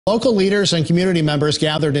Local leaders and community members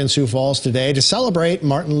gathered in Sioux Falls today to celebrate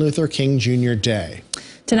Martin Luther King Jr. Day.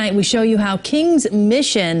 Tonight we show you how King's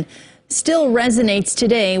mission still resonates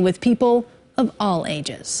today with people of all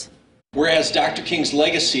ages. Whereas Dr. King's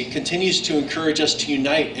legacy continues to encourage us to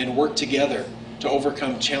unite and work together to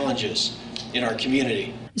overcome challenges in our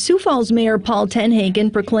community. Sioux Falls Mayor Paul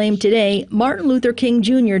Tenhagen proclaimed today Martin Luther King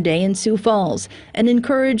Jr. Day in Sioux Falls and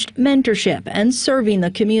encouraged mentorship and serving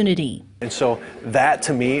the community. And so that,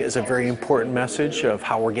 to me, is a very important message of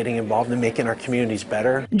how we're getting involved in making our communities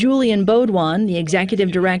better. Julian Baudouin, the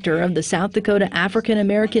executive director of the South Dakota African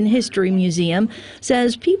American History Museum,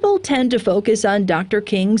 says people tend to focus on Dr.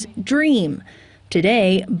 King's dream.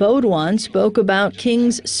 Today, Baudouin spoke about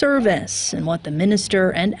King's service and what the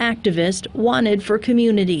minister and activist wanted for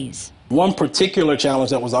communities. One particular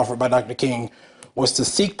challenge that was offered by Dr. King was to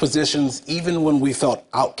seek positions even when we felt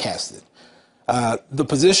outcasted. The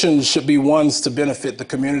positions should be ones to benefit the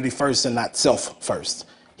community first and not self first.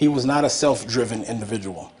 He was not a self-driven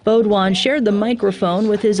individual. Baudouin shared the microphone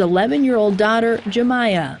with his 11-year-old daughter,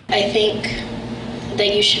 Jemiah. I think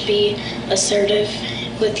that you should be assertive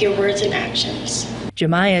with your words and actions.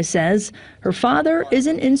 Jemiah says her father is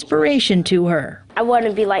an inspiration to her. I want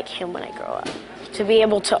to be like him when I grow up, to be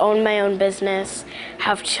able to own my own business,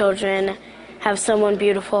 have children, have someone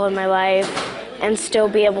beautiful in my life, and still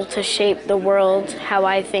be able to shape the world how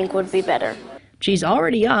I think would be better. She's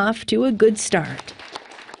already off to a good start.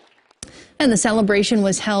 And the celebration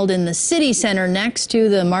was held in the city center next to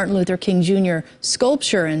the Martin Luther King Jr.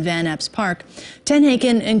 sculpture in Van Epps Park.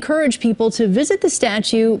 Tenhagen encouraged people to visit the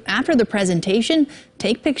statue after the presentation,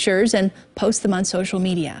 take pictures, and post them on social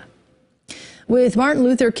media. With Martin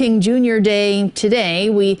Luther King Jr. Day today,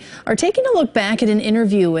 we are taking a look back at an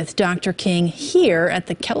interview with Dr. King here at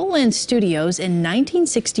the KELOLAND Studios in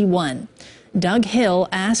 1961. Doug Hill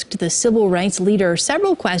asked the civil rights leader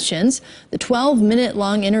several questions. The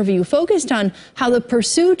 12-minute-long interview focused on how the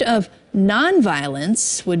pursuit of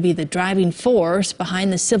nonviolence would be the driving force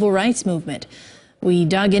behind the civil rights movement. We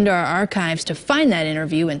dug into our archives to find that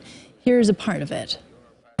interview, and here's a part of it.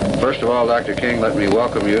 First of all, Dr. King, let me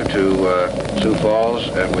welcome you to Sioux Falls,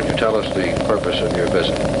 and would you tell us the purpose of your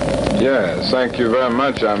visit? Yes, thank you very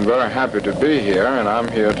much. I'm very happy to be here, and I'm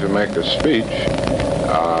here to make a speech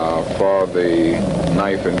for the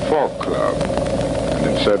Knife and Fork Club.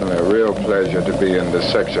 And it's certainly a real pleasure to be in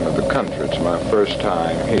this section of the country. It's my first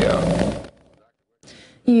time here.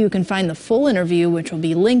 You can find the full interview, which will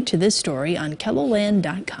be linked to this story on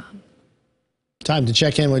KELOLAND.com. Time to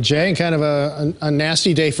check in with Jay. Kind of a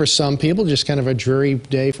nasty day for some people, just kind of a dreary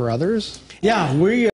day for others. Yeah, we